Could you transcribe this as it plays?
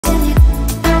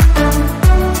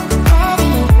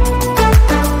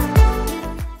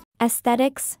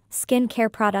Aesthetics,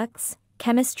 skincare products,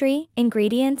 chemistry,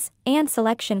 ingredients, and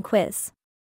selection quiz.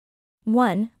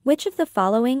 1. Which of the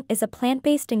following is a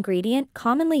plant-based ingredient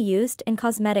commonly used in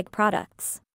cosmetic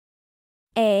products?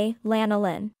 A.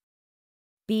 Lanolin.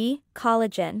 B.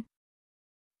 Collagen.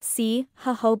 C.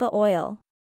 Jojoba oil.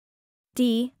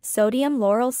 D. Sodium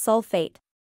lauryl sulfate.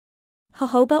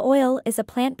 Jojoba oil is a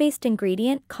plant-based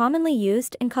ingredient commonly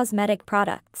used in cosmetic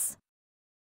products.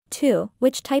 2.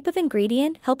 Which type of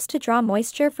ingredient helps to draw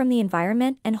moisture from the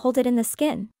environment and hold it in the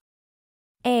skin?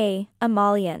 A.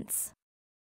 Emollients.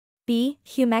 B.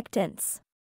 Humectants.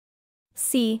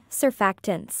 C.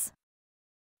 Surfactants.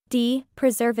 D.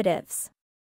 Preservatives.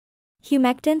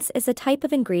 Humectants is a type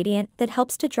of ingredient that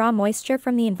helps to draw moisture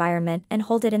from the environment and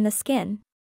hold it in the skin.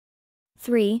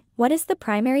 3. What is the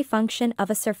primary function of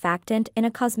a surfactant in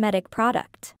a cosmetic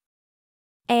product?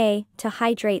 A. To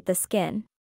hydrate the skin.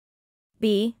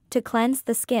 B. To cleanse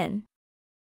the skin.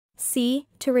 C.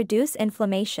 To reduce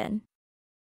inflammation.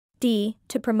 D.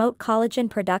 To promote collagen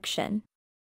production.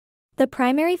 The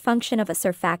primary function of a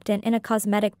surfactant in a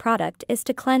cosmetic product is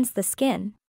to cleanse the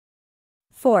skin.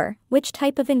 4. Which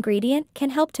type of ingredient can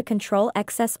help to control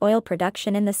excess oil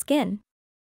production in the skin?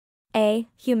 A.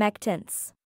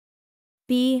 Humectants.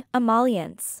 B.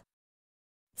 Emollients.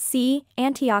 C.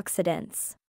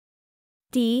 Antioxidants.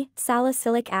 D.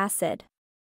 Salicylic acid.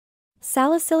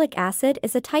 Salicylic acid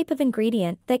is a type of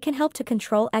ingredient that can help to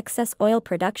control excess oil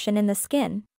production in the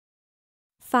skin.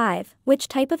 5. Which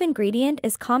type of ingredient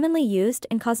is commonly used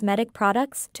in cosmetic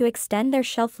products to extend their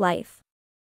shelf life?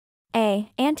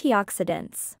 A.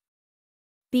 Antioxidants.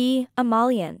 B.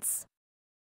 Emollients.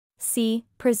 C.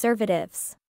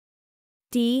 Preservatives.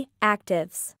 D.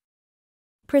 Actives.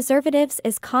 Preservatives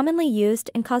is commonly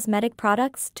used in cosmetic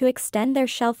products to extend their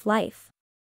shelf life.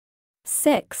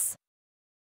 6.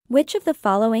 Which of the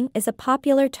following is a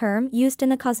popular term used in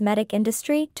the cosmetic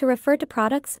industry to refer to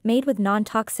products made with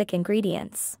non-toxic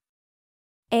ingredients?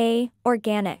 A.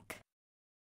 Organic.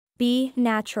 B.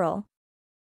 Natural.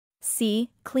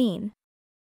 C. Clean.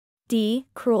 D.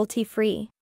 Cruelty-free.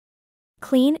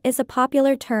 Clean is a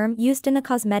popular term used in the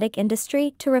cosmetic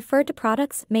industry to refer to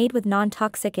products made with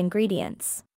non-toxic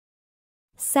ingredients.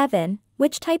 7.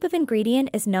 Which type of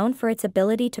ingredient is known for its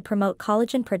ability to promote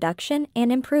collagen production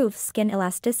and improve skin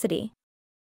elasticity?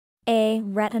 A.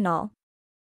 Retinol.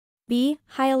 B.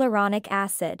 Hyaluronic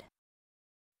acid.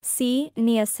 C.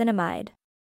 Niacinamide.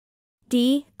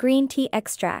 D. Green tea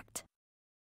extract.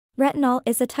 Retinol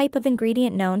is a type of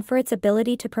ingredient known for its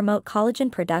ability to promote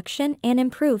collagen production and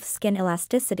improve skin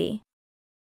elasticity.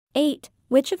 8.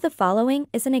 Which of the following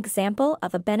is an example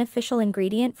of a beneficial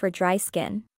ingredient for dry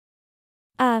skin?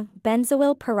 A.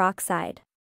 Benzoyl peroxide.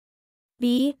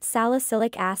 B.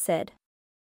 Salicylic acid.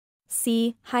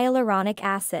 C. Hyaluronic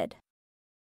acid.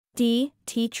 D.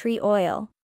 Tea tree oil.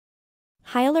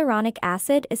 Hyaluronic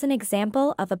acid is an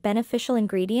example of a beneficial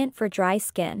ingredient for dry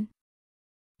skin.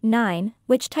 9.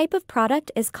 Which type of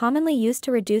product is commonly used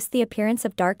to reduce the appearance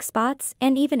of dark spots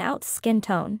and even out skin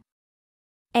tone?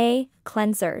 A.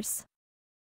 Cleansers.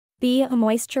 B.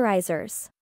 Moisturizers.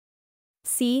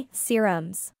 C.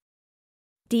 Serums.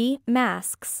 D.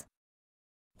 Masks.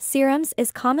 Serums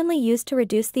is commonly used to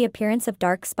reduce the appearance of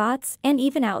dark spots and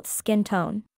even out skin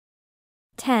tone.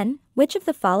 10. Which of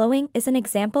the following is an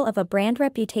example of a brand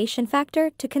reputation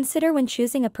factor to consider when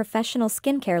choosing a professional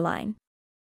skincare line?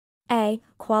 A.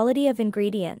 Quality of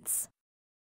ingredients.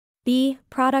 B.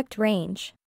 Product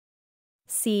range.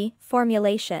 C.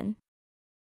 Formulation.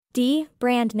 D.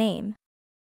 Brand name.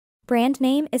 Brand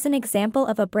name is an example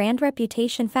of a brand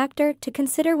reputation factor to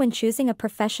consider when choosing a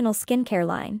professional skincare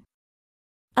line.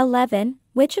 11.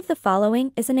 Which of the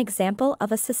following is an example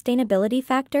of a sustainability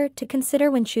factor to consider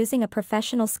when choosing a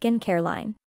professional skincare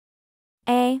line?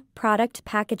 A. Product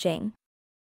packaging.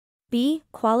 B.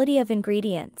 Quality of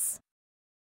ingredients.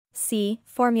 C.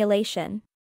 Formulation.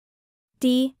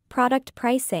 D. Product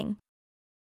pricing.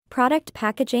 Product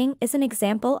packaging is an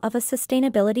example of a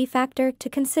sustainability factor to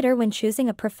consider when choosing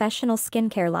a professional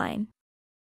skincare line.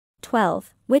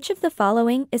 12. Which of the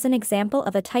following is an example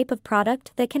of a type of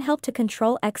product that can help to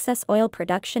control excess oil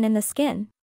production in the skin?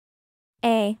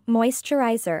 A.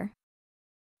 Moisturizer.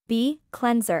 B.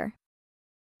 Cleanser.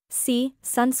 C.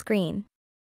 Sunscreen.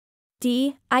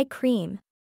 D. Eye cream.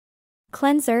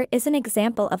 Cleanser is an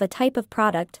example of a type of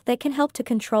product that can help to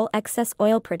control excess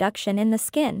oil production in the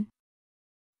skin.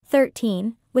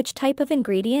 13. Which type of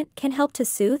ingredient can help to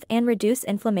soothe and reduce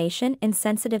inflammation in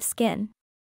sensitive skin?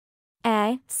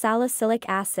 A. Salicylic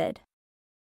acid.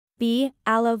 B.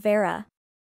 Aloe vera.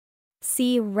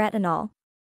 C. Retinol.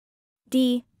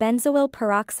 D. Benzoyl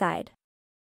peroxide.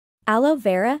 Aloe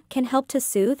vera can help to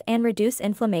soothe and reduce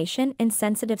inflammation in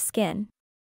sensitive skin.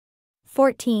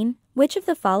 14. Which of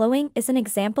the following is an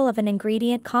example of an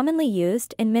ingredient commonly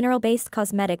used in mineral-based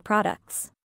cosmetic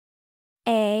products?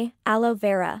 A. Aloe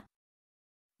vera.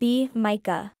 B.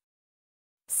 Mica.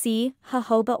 C.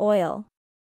 Jojoba oil.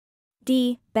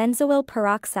 D. Benzoyl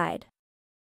peroxide.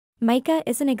 Mica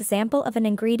is an example of an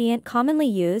ingredient commonly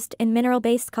used in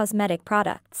mineral-based cosmetic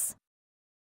products.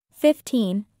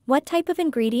 15. What type of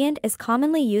ingredient is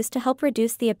commonly used to help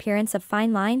reduce the appearance of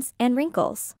fine lines and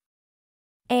wrinkles?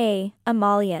 A.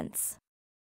 Emollients.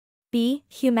 B.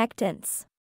 Humectants.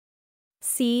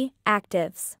 C.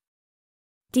 Actives.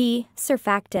 D.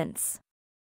 Surfactants.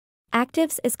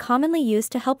 Actives is commonly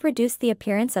used to help reduce the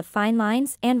appearance of fine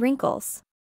lines and wrinkles.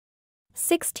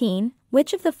 16.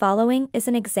 Which of the following is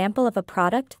an example of a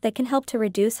product that can help to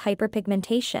reduce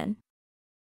hyperpigmentation?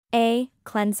 A.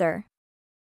 Cleanser.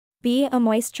 B. A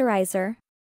moisturizer.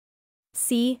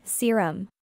 C. Serum.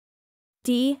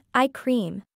 D. Eye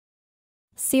cream.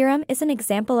 Serum is an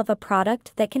example of a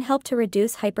product that can help to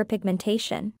reduce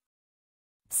hyperpigmentation.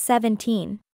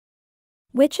 17.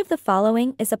 Which of the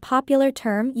following is a popular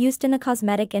term used in the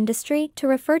cosmetic industry to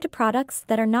refer to products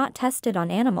that are not tested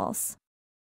on animals?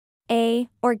 A.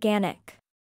 Organic.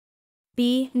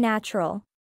 B. Natural.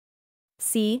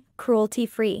 C.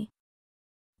 Cruelty-free.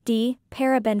 D.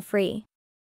 Paraben-free.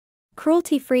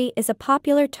 Cruelty-free is a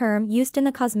popular term used in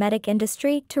the cosmetic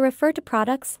industry to refer to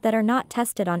products that are not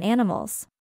tested on animals.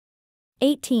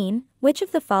 18. Which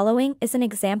of the following is an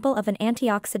example of an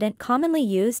antioxidant commonly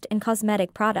used in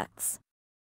cosmetic products?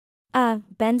 A.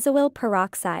 Benzoyl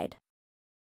peroxide.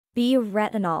 B.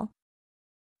 Retinol.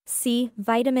 C.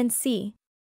 Vitamin C.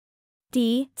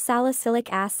 D.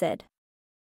 Salicylic acid.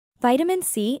 Vitamin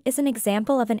C is an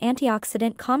example of an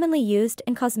antioxidant commonly used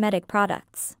in cosmetic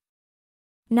products.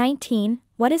 19.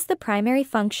 What is the primary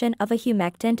function of a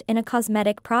humectant in a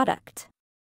cosmetic product?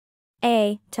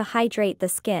 A. To hydrate the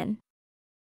skin.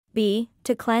 B.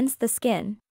 To cleanse the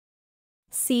skin.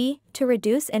 C. To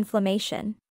reduce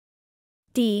inflammation.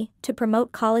 D. To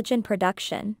promote collagen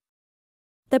production.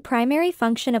 The primary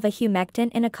function of a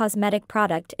humectant in a cosmetic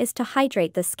product is to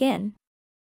hydrate the skin.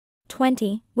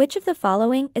 20. Which of the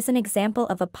following is an example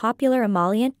of a popular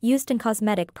emollient used in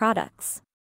cosmetic products?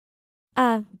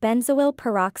 A. Benzoyl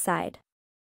peroxide.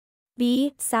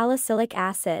 B. Salicylic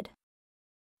acid.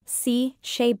 C.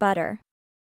 Shea butter.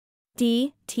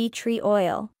 D. Tea tree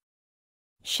oil.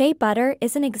 Shea butter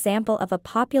is an example of a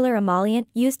popular emollient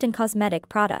used in cosmetic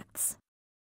products.